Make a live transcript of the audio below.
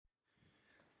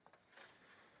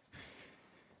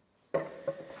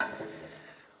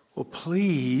Well,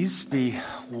 please be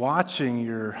watching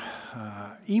your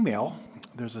email.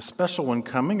 There's a special one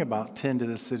coming about 10 to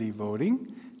the city voting,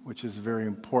 which is a very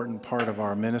important part of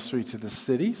our ministry to the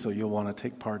city, so you'll want to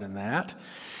take part in that.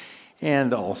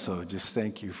 And also, just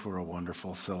thank you for a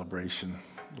wonderful celebration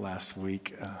last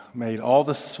week, made all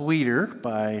the sweeter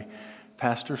by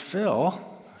Pastor Phil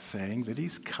saying that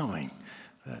he's coming.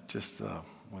 That just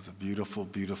was a beautiful,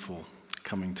 beautiful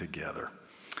coming together.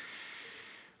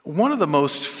 One of the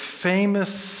most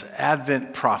famous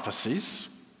Advent prophecies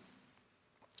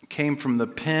came from the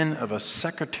pen of a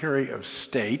Secretary of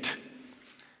State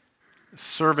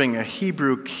serving a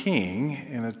Hebrew king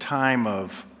in a time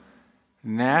of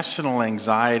national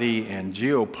anxiety and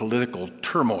geopolitical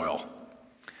turmoil.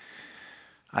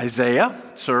 Isaiah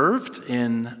served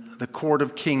in the court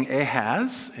of King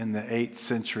Ahaz in the 8th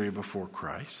century before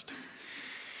Christ.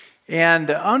 And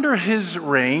under his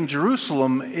reign,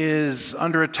 Jerusalem is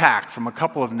under attack from a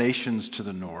couple of nations to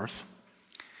the north.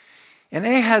 And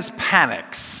Ahaz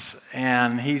panics,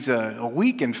 and he's a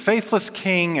weak and faithless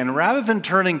king, and rather than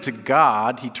turning to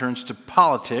God, he turns to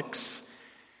politics,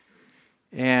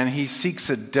 and he seeks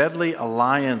a deadly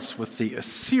alliance with the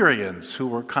Assyrians, who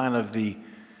were kind of the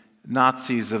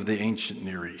Nazis of the ancient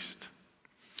Near East.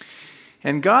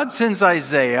 And God sends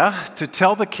Isaiah to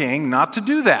tell the king not to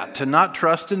do that, to not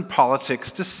trust in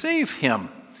politics to save him.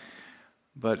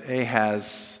 But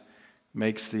Ahaz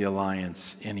makes the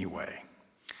alliance anyway.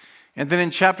 And then in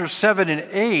chapter 7 and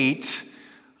 8,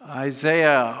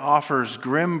 Isaiah offers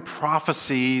grim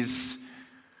prophecies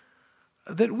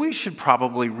that we should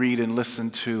probably read and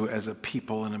listen to as a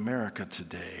people in America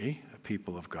today, a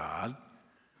people of God,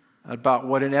 about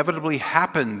what inevitably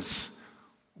happens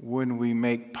when we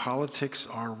make politics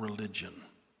our religion.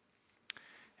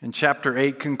 And chapter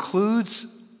 8 concludes,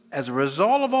 as a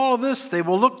result of all of this, they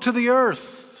will look to the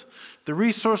earth, the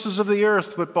resources of the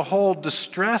earth, but behold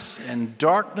distress and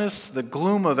darkness, the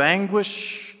gloom of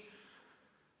anguish,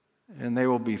 and they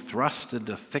will be thrust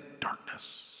into thick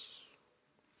darkness.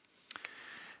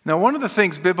 Now, one of the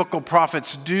things biblical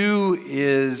prophets do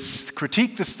is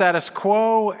critique the status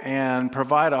quo and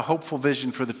provide a hopeful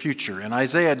vision for the future. And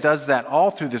Isaiah does that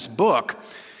all through this book.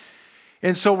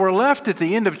 And so we're left at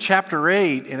the end of chapter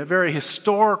 8 in a very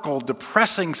historical,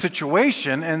 depressing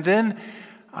situation. And then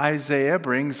Isaiah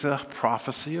brings a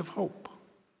prophecy of hope.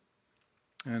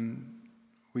 And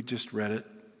we just read it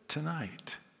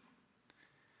tonight.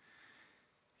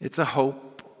 It's a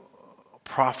hope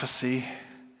prophecy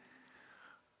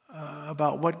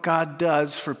about what God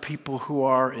does for people who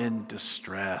are in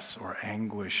distress or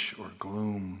anguish or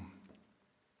gloom.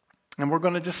 And we're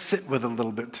going to just sit with it a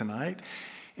little bit tonight.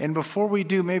 And before we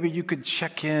do, maybe you could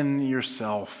check in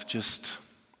yourself. Just,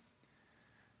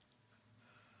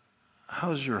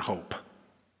 how's your hope?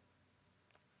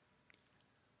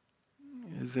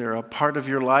 Is there a part of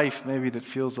your life maybe that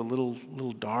feels a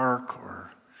little dark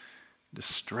or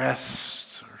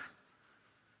distressed? Or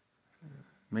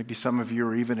maybe some of you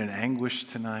are even in anguish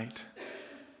tonight.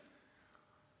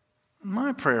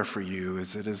 My prayer for you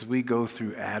is that as we go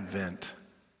through Advent,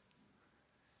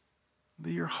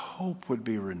 that your hope would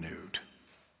be renewed,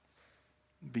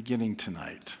 beginning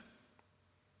tonight.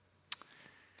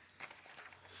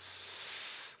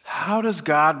 How does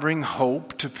God bring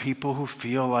hope to people who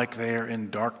feel like they are in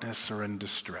darkness or in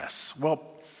distress? Well,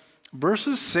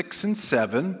 verses 6 and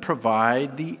 7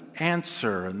 provide the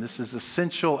answer, and this is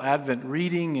essential Advent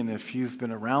reading, and if you've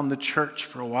been around the church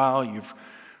for a while, you've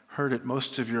heard it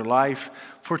most of your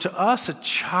life. For to us a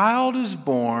child is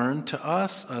born, to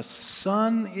us a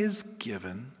son is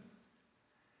given,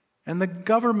 and the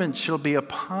government shall be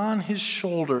upon his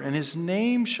shoulder, and his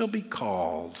name shall be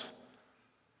called.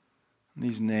 And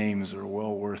these names are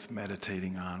well worth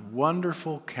meditating on.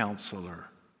 Wonderful Counselor,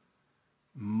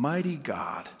 Mighty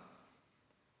God,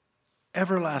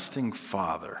 Everlasting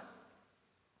Father,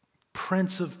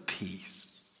 Prince of Peace.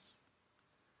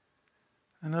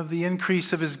 And of the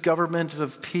increase of his government and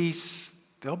of peace,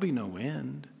 there'll be no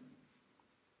end.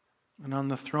 And on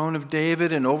the throne of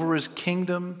David and over his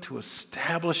kingdom, to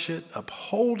establish it,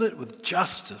 uphold it with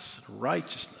justice and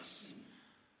righteousness,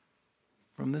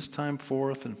 from this time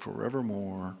forth and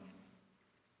forevermore.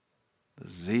 The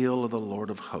zeal of the Lord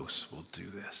of hosts will do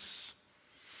this.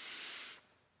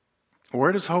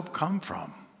 Where does hope come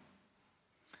from?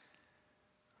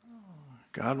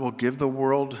 God will give the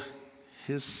world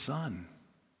his Son.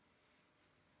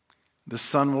 The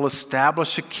Son will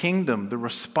establish a kingdom. The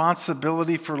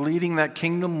responsibility for leading that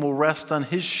kingdom will rest on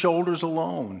his shoulders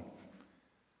alone.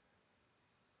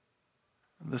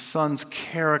 The Son's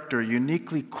character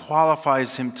uniquely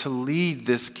qualifies him to lead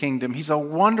this kingdom. He's a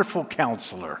wonderful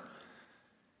counselor.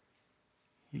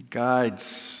 He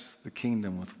guides the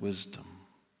kingdom with wisdom.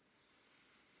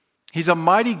 He's a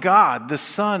mighty God. The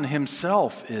Son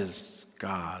himself is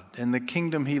God, and the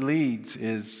kingdom he leads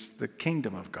is the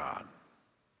kingdom of God.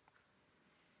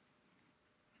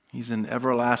 He's an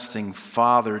everlasting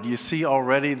Father. Do you see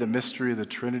already the mystery of the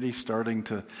Trinity starting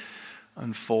to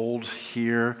unfold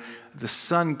here? The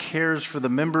Son cares for the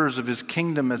members of his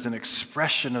kingdom as an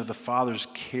expression of the Father's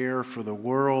care for the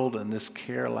world, and this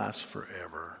care lasts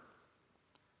forever.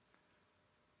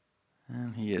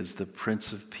 And he is the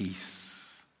Prince of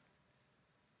Peace.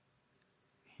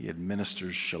 He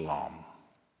administers shalom.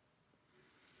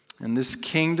 And this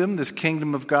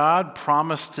kingdom of God,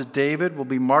 promised to David, will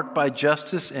be marked by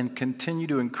justice and continue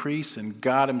to increase, and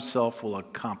God himself will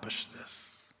accomplish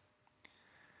this.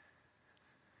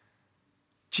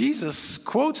 Jesus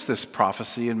quotes this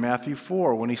prophecy in Matthew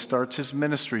 4 when he starts his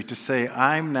ministry to say,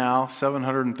 I'm now,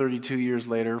 732 years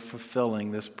later,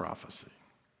 fulfilling this prophecy.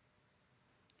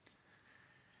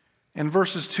 And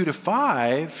verses 2 to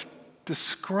 5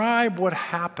 describe what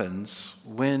happens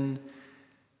when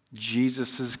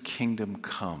Jesus' kingdom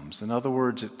comes. In other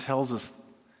words, it tells us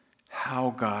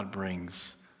how God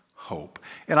brings hope.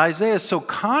 And Isaiah is so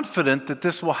confident that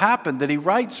this will happen that he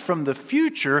writes from the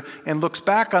future and looks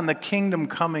back on the kingdom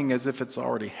coming as if it's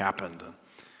already happened.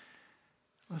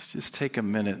 Let's just take a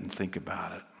minute and think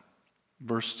about it.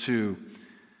 Verse 2,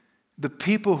 the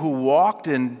people who walked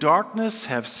in darkness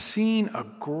have seen a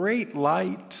great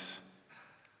light.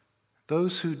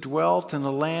 Those who dwelt in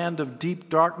a land of deep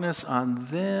darkness, on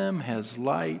them has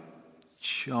light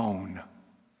shone.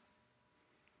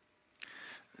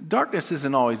 Darkness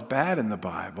isn't always bad in the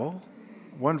Bible.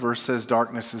 One verse says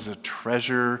darkness is a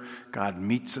treasure. God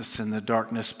meets us in the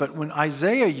darkness. But when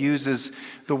Isaiah uses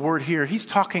the word here, he's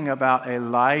talking about a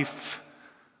life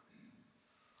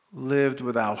lived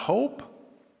without hope,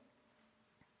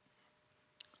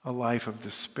 a life of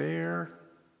despair,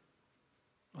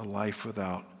 a life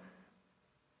without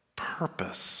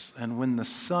purpose. And when the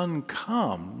Son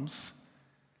comes,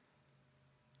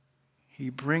 he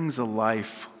brings a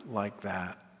life like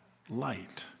that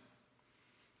light.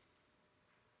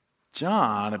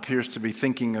 John appears to be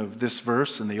thinking of this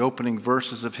verse in the opening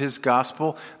verses of his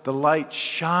gospel. The light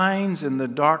shines in the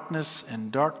darkness,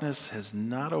 and darkness has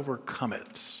not overcome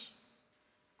it.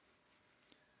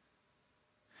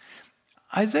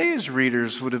 Isaiah's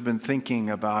readers would have been thinking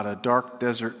about a dark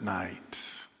desert night,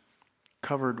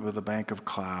 covered with a bank of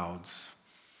clouds,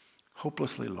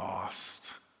 hopelessly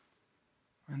lost.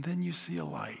 And then you see a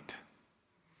light.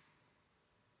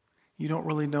 You don't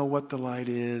really know what the light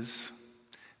is,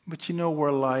 but you know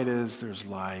where light is, there's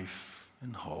life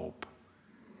and hope,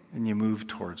 and you move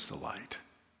towards the light.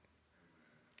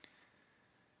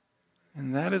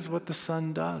 And that is what the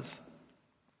Son does.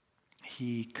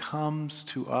 He comes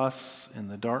to us in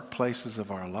the dark places of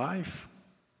our life,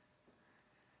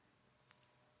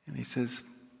 and he says,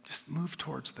 just move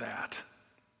towards that.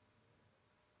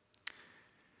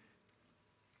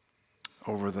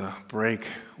 Over the break,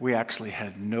 we actually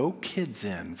had no kids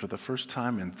in for the first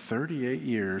time in 38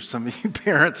 years. Some of you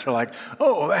parents are like,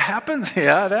 oh, that happens?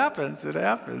 Yeah, it happens. It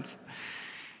happens.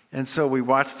 And so we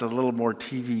watched a little more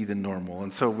TV than normal.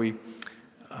 And so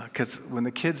because when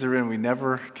the kids are in, we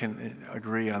never can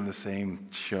agree on the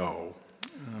same show.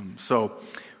 So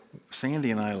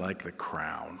Sandy and I like The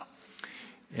Crown.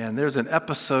 And there's an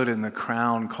episode in The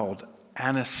Crown called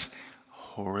Annus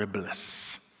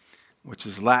Horribilis, which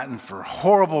is Latin for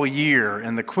horrible year.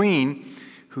 And the queen,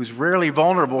 who's rarely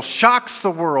vulnerable, shocks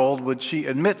the world when she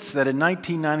admits that in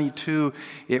 1992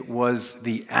 it was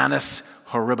the Annus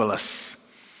Horribilis.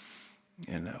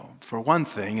 You know, for one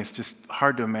thing, it's just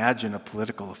hard to imagine a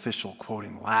political official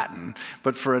quoting Latin.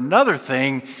 But for another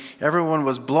thing, everyone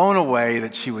was blown away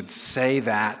that she would say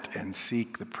that and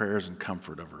seek the prayers and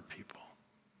comfort of her people.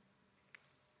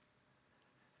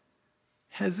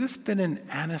 Has this been an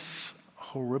Annus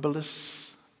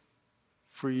Horribilis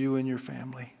for you and your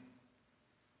family?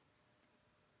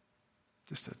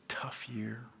 Just a tough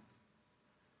year?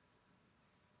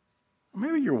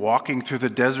 Maybe you're walking through the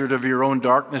desert of your own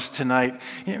darkness tonight.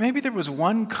 Maybe there was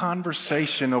one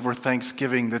conversation over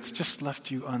Thanksgiving that's just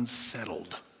left you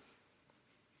unsettled.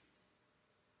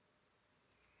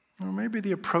 Or maybe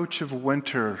the approach of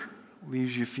winter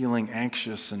leaves you feeling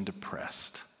anxious and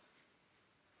depressed.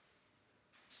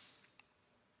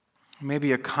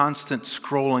 Maybe a constant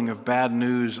scrolling of bad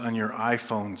news on your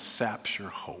iPhone saps your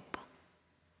hope.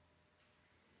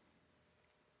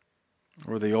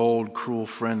 Or the old cruel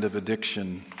friend of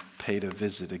addiction paid a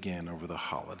visit again over the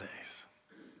holidays.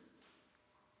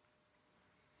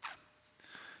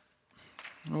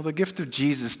 Well, the gift of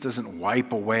Jesus doesn't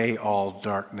wipe away all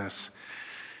darkness,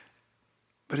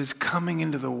 But his coming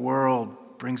into the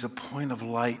world brings a point of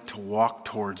light to walk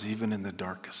towards even in the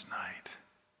darkest night.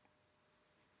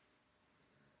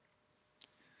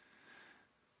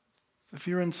 If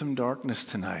you're in some darkness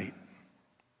tonight,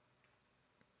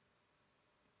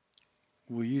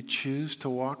 will you choose to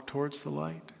walk towards the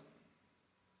light?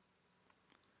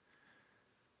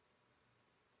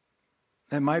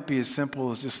 It might be as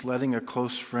simple as just letting a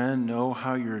close friend know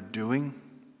how you're doing.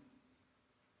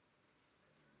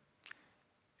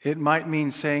 It might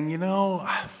mean saying,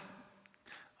 I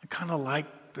kind of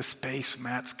like the space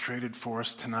Matt's created for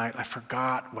us tonight. I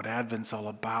forgot what Advent's all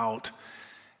about.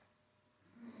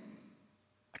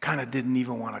 I kind of didn't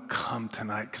even want to come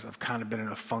tonight because I've kind of been in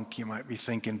a funk, you might be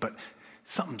thinking, but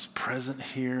something's present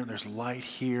here. There's light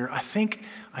here. I think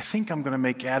I'm going to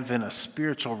make Advent a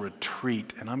spiritual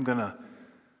retreat, and I'm going to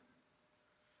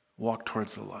walk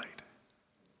towards the light.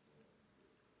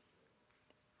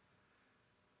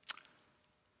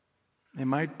 It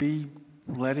might be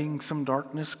letting some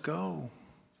darkness go,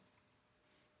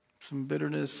 some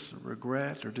bitterness, or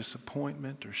regret, or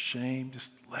disappointment, or shame,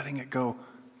 just letting it go,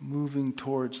 moving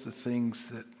towards the things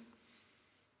that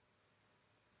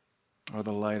are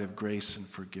the light of grace and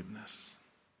forgiveness.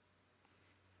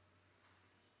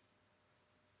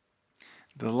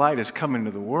 The light is coming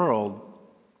to the world,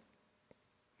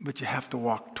 but you have to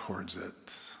walk towards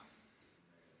it.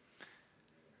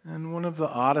 And one of the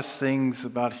oddest things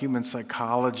about human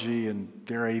psychology, and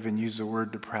dare I even use the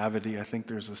word depravity, I think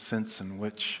there's a sense in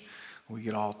which we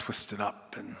get all twisted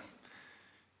up, and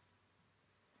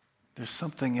there's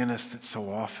something in us that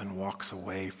so often walks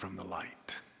away from the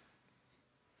light.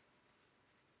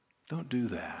 Don't do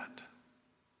that.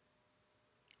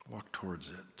 Walk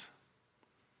towards it.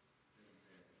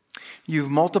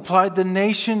 You've multiplied the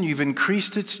nation. You've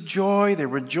increased its joy. They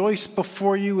rejoice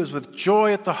before you as with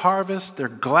joy at the harvest. They're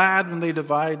glad when they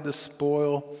divide the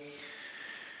spoil.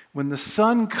 When the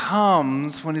Son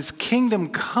comes, when his kingdom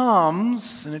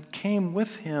comes, and it came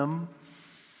with him,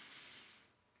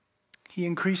 he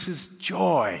increases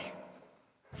joy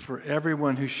for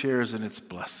everyone who shares in its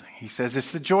blessing. He says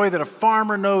it's the joy that a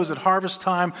farmer knows at harvest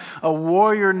time. A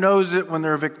warrior knows it when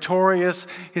they're victorious.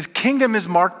 His kingdom is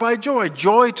marked by joy.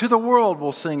 Joy to the world,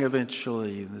 we'll sing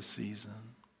eventually in this season.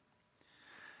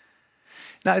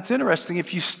 Now, it's interesting.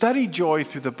 If you study joy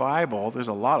through the Bible, there's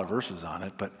a lot of verses on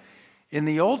it, but in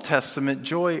the Old Testament,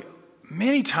 joy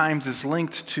many times is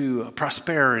linked to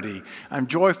prosperity. I'm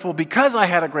joyful because I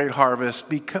had a great harvest,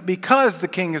 because the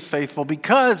king is faithful,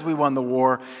 because we won the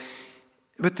war.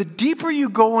 But the deeper you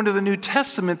go into the New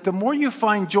Testament, the more you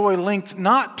find joy linked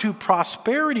not to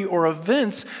prosperity or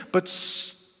events, but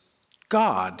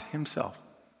God himself.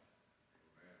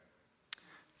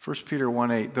 1 Peter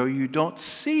 1:8, though you don't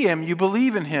see him, you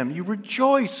believe in him. You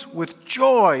rejoice with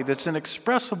joy that's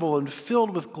inexpressible and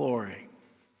filled with glory.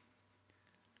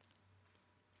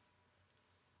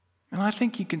 And I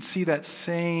think you can see that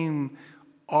same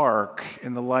arc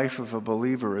in the life of a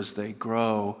believer as they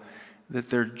grow, that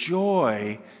their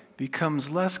joy becomes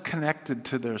less connected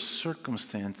to their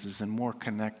circumstances and more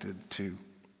connected to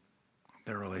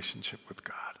their relationship with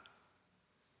God.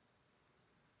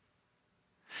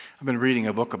 I've been reading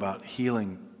a book about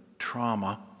healing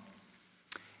trauma,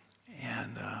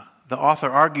 and the author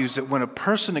argues that when a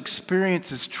person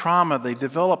experiences trauma, they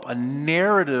develop a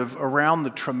narrative around the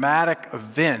traumatic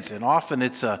event, and often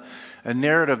it's a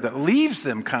narrative that leaves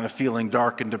them kind of feeling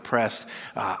dark and depressed.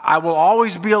 I will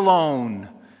always be alone.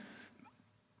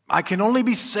 I can only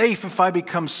be safe if I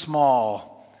become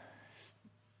small.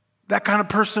 That kind of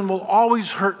person will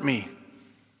always hurt me.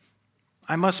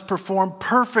 I must perform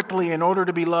perfectly in order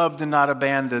to be loved and not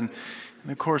abandoned.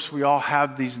 And of course, we all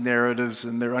have these narratives,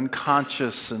 and they're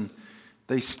unconscious, and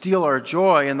they steal our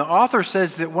joy. And the author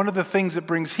says that one of the things that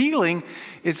brings healing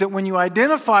is that when you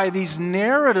identify these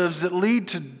narratives that lead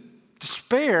to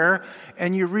despair,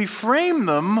 and you reframe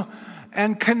them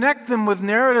and connect them with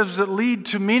narratives that lead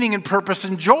to meaning and purpose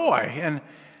and joy. And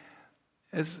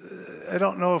I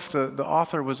don't know if the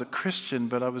author was a Christian,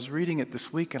 but I was reading it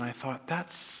this week, and I thought,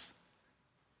 that's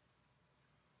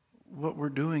what we're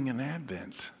doing in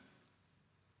Advent.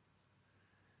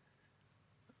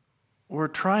 We're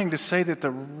trying to say that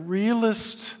the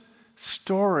realest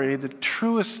story, the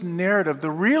truest narrative,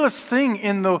 the realest thing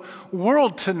in the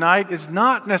world tonight is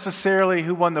not necessarily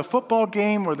who won the football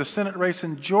game or the Senate race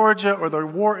in Georgia or the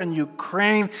war in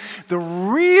Ukraine. The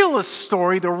realest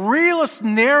story, the realest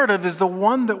narrative is the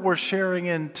one that we're sharing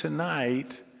in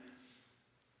tonight.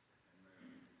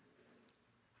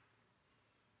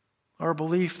 Our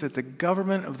belief that the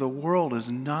government of the world is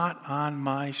not on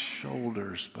my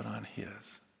shoulders, but on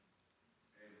his.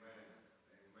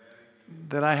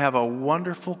 that I have a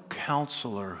wonderful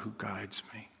counselor who guides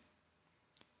me.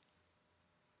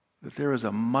 That there is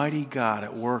a mighty God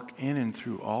at work in and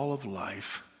through all of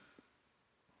life.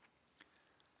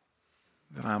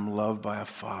 That I'm loved by a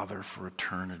Father for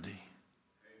eternity.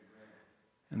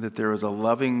 And that there is a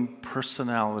loving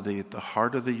personality at the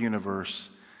heart of the universe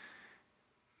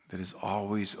that is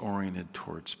always oriented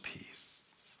towards peace.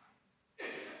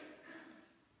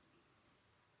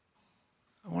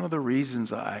 One of the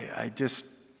reasons I just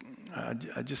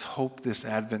hope this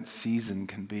Advent season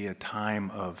can be a time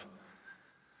of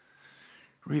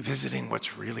revisiting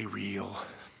what's really real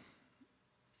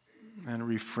and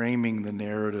reframing the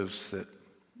narratives that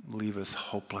leave us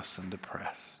hopeless and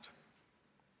depressed.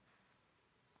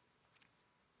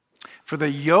 For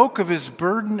the yoke of his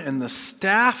burden and the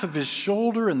staff of his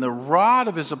shoulder and the rod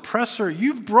of his oppressor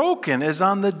you've broken as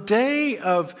on the day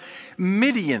of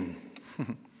Midian.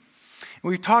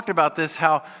 We've talked about this,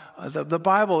 how the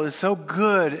Bible is so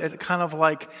good at kind of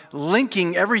like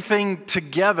linking everything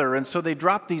together. And so they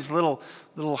drop these little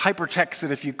hypertexts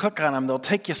that if you click on them, they'll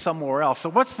take you somewhere else. So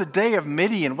what's the day of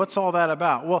Midian? What's all that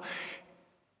about? Well,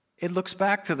 it looks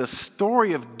back to the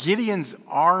story of Gideon's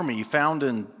army found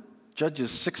in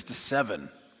Judges 6-7.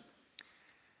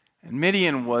 And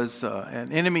Midian was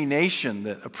an enemy nation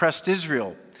that oppressed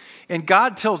Israel. And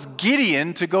God tells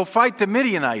Gideon to go fight the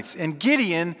Midianites. And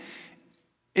Gideon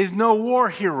is no war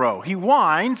hero. He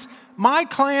whines, my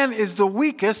clan is the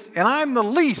weakest and I'm the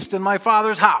least in my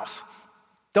father's house.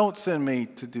 Don't send me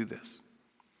to do this.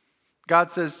 God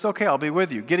says, it's okay, I'll be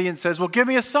with you. Gideon says, well, give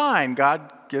me a sign.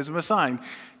 God gives him a sign.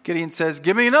 Gideon says,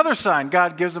 give me another sign.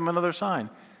 God gives him another sign.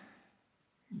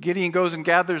 Gideon goes and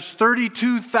gathers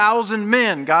 32,000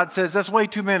 men. God says, that's way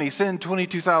too many. Send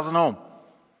 22,000 home.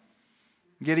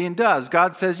 Gideon does.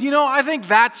 God says, I think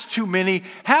that's too many.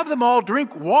 Have them all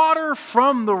drink water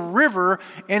from the river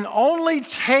and only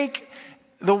take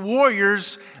the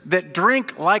warriors that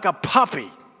drink like a puppy.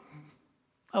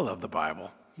 I love the Bible.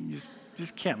 You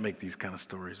just can't make these kind of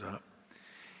stories up.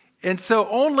 And so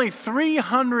only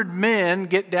 300 men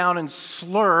get down and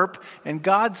slurp, and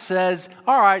God says,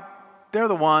 all right, they're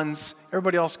the ones.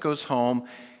 Everybody else goes home.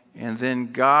 And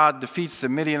then God defeats the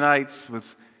Midianites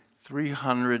with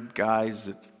 300 guys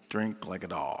that drink like a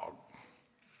dog.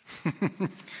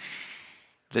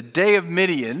 The day of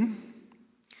Midian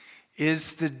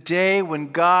is the day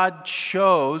when God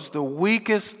chose the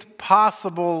weakest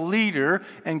possible leader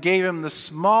and gave him the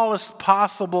smallest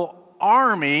possible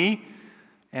army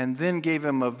and then gave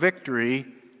him a victory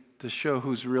to show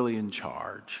who's really in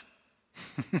charge.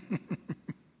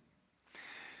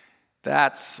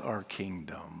 That's our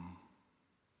kingdom.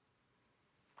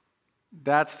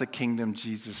 That's the kingdom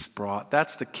Jesus brought.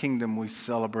 That's the kingdom we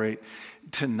celebrate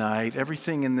tonight.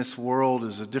 Everything in this world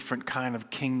is a different kind of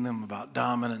kingdom about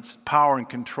dominance, power, and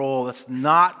control. That's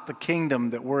not the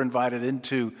kingdom that we're invited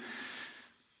into.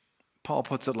 Paul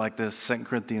puts it like this, 2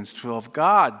 Corinthians 12.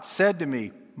 God said to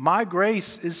me, my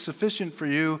grace is sufficient for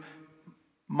you.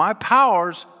 My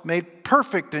power's made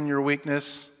perfect in your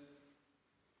weakness.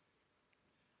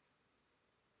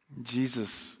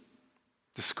 Jesus,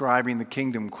 describing the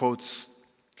kingdom, quotes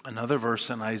another verse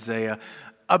in Isaiah.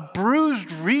 A bruised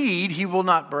reed he will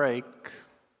not break,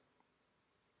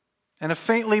 and a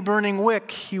faintly burning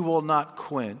wick he will not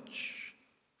quench.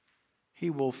 He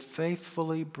will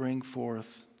faithfully bring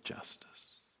forth justice.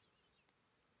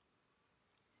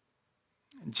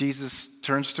 Jesus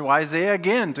turns to Isaiah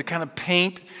again to kind of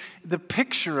paint the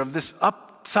picture of this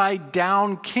upside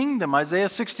down kingdom. Isaiah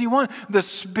 61, the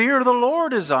Spirit of the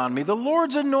Lord is on me. The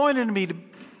Lord's anointed me to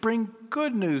bring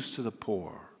good news to the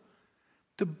poor,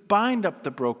 to bind up the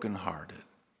brokenhearted,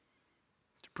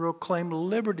 to proclaim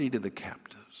liberty to the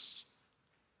captives,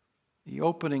 the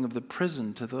opening of the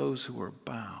prison to those who are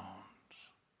bound.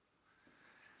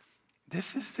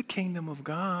 This is the kingdom of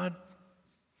God.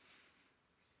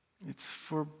 It's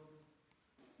for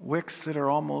wicks that are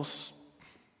almost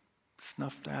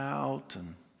snuffed out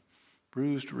and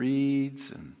bruised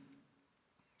reeds and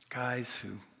guys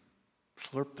who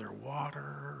slurp their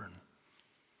water and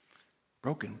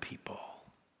broken people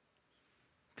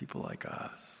like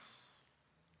us.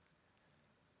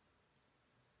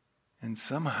 And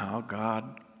somehow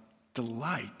God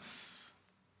delights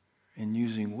in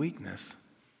using weakness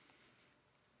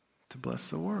to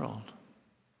bless the world.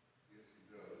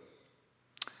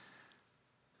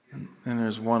 And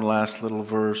there's one last little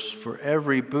verse. For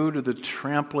every boot of the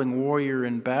trampling warrior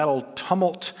in battle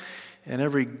tumult, and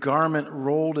every garment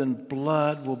rolled in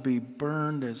blood will be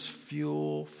burned as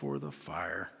fuel for the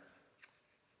fire.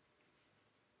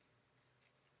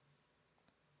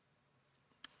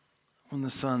 When the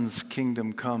Son's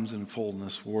kingdom comes in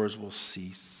fullness, wars will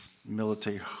cease,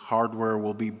 military hardware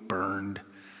will be burned.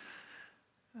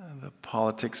 The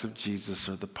politics of Jesus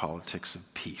are the politics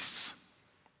of peace.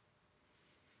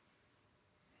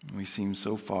 We seem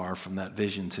so far from that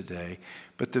vision today,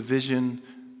 but the vision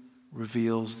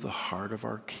reveals the heart of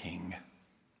our King.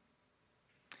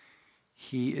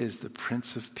 He is the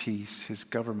Prince of Peace. His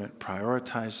government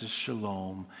prioritizes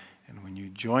shalom. And when you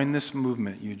join this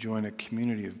movement, you join a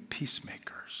community of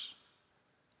peacemakers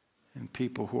and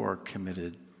people who are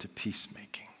committed to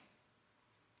peacemaking.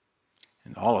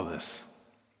 And all of this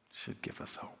should give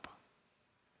us hope.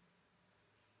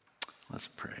 Let's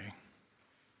pray.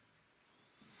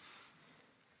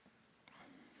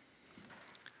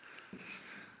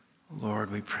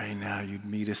 Lord, we pray now you'd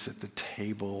meet us at the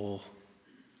table,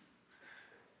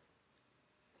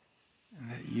 and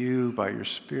that you, by your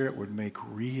Spirit, would make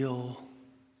real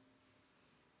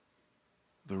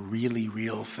the really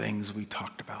real things we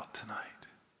talked about tonight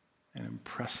and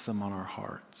impress them on our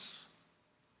hearts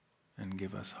and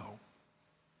give us hope.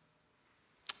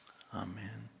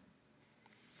 Amen.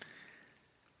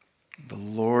 The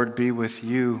Lord be with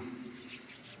you.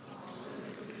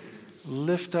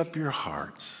 Lift up your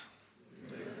hearts.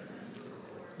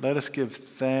 Let us give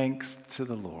thanks to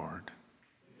the Lord.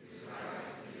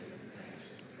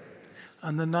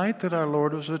 On the night that our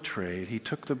Lord was betrayed, he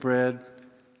took the bread,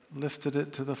 lifted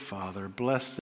it to the Father, blessed